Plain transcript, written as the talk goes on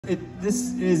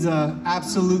This is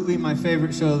absolutely my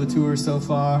favorite show of the tour so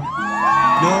far. No,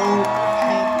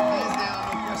 hands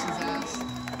down, no questions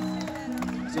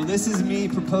asked. So this is me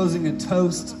proposing a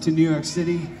toast to New York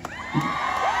City.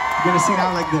 I'm gonna sing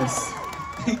out like this.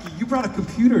 Pinky, you brought a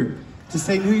computer to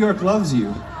say New York loves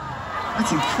you.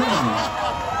 That's incredible.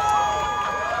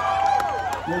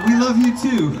 Well, we love you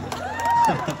too.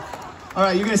 All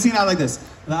right, you're gonna sing it out like this.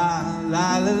 La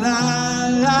la la la la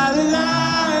la la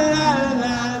la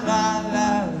la la la.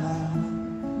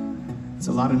 It's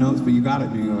a lot of notes, but you got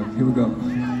it, New York. Here we go.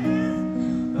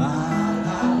 La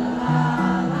la la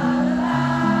la la.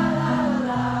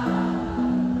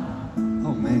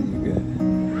 Oh man, you're good.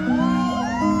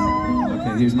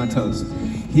 Okay, here's my toast.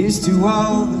 Here's to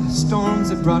all the storms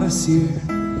that brought us here,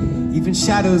 even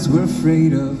shadows we're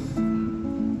afraid of.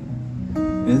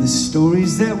 They're the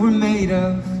stories that we're made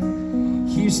of.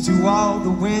 Here's to all the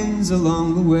winds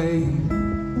along the way,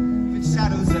 even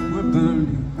shadows that we're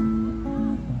burning.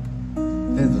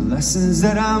 They're the lessons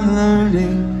that I'm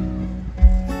learning.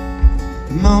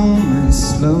 The moment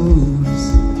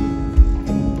slows.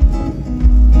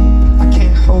 I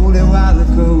can't hold it while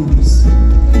it goes.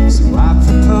 So I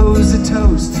propose a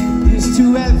toast. Here's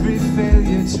to every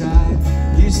failure tried.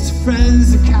 Here's to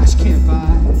friends that cash can't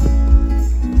buy.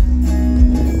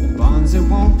 Bonds that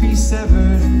won't be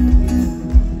severed.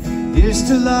 Here's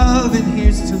to love and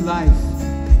here's to life.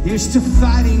 Here's to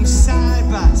fighting side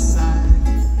by side.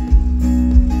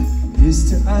 Here's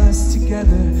to us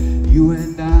together, you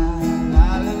and I.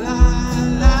 La la la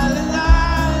la la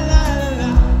la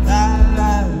la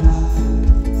la la.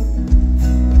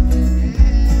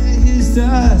 Yeah, here's to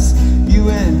us, you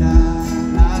and I.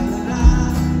 La la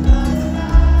la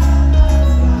la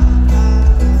la la.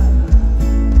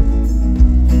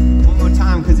 One more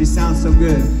time, because he sounds so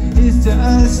good. Here's to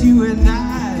us, you and I.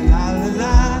 La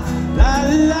la la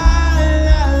la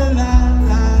la la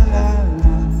la la.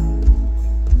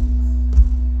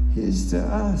 Here's to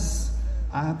us,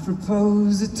 I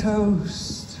propose a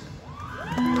toast.